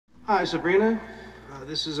Hi, Sabrina.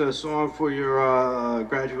 This is a song for your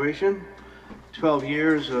graduation. 12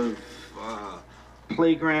 years of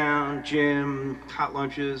playground, gym, hot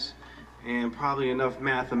lunches, and probably enough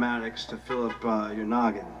mathematics to fill up your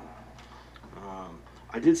noggin.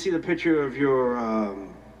 I did see the picture of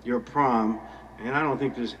your prom, and I don't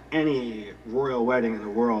think there's any royal wedding in the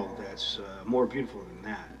world that's more beautiful than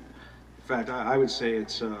that. In fact, I would say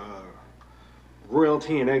it's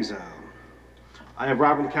royalty in exile. I have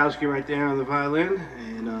Robert Mikowski right there on the violin,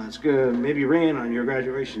 and it's gonna maybe rain on your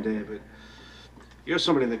graduation day, but you're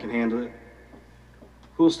somebody that can handle it.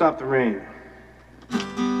 Who'll stop the rain?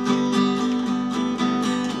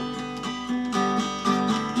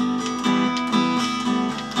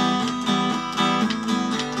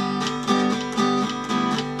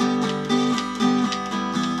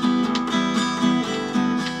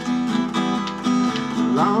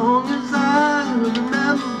 Long as I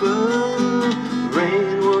remember,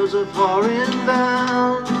 rain was a pouring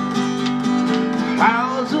down,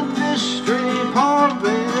 clouds of mystery pouring,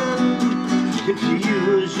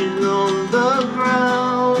 confusion on the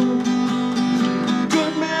ground.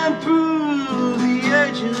 Good men through the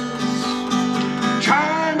edges,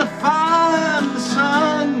 trying to find the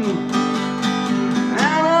sun,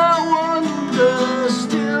 and I wonder,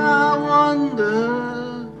 still I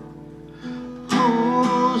wonder,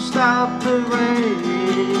 who'll stop the rain?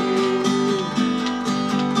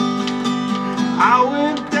 I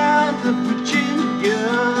went down to Virginia,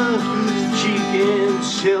 seeking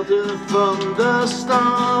shelter from the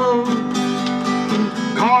storm,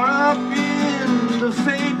 caught up in the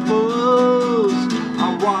fables.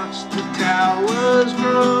 I watched the towers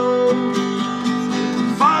grow.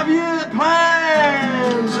 5-year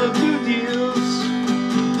plans of new deals,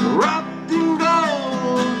 wrapped in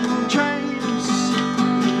gold chains,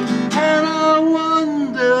 and I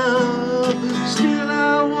wonder, still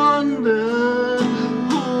I wonder,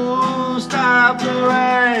 who'll stop the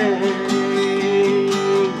rain?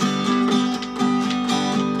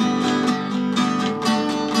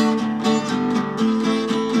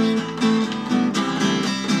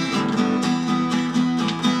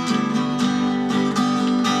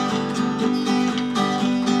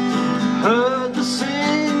 Heard the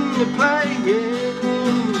singer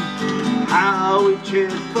playing, how we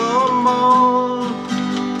cheered for more.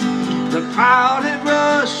 The crowd had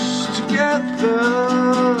rushed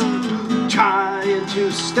together, trying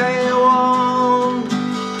to stay warm.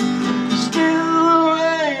 Still the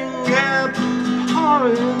rain kept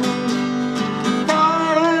pouring,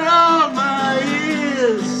 falling on my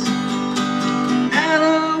ears, and I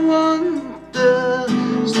wonder,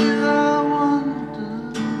 still I wonder,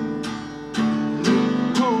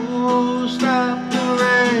 who'll stop the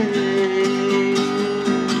rain?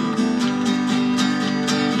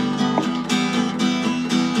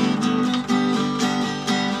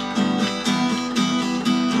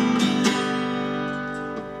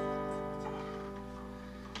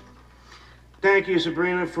 Thank you,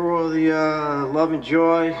 Sabrina, for all the love and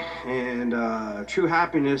joy and true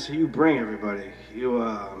happiness that you bring everybody. You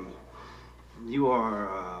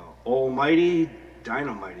are almighty,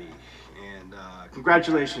 dynamighty, and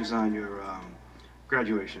congratulations on your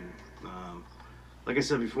graduation. Like I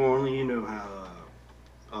said before, only you know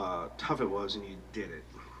how tough it was, and you did it.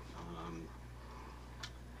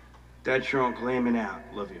 That's your uncle aiming out.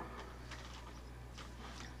 Love you.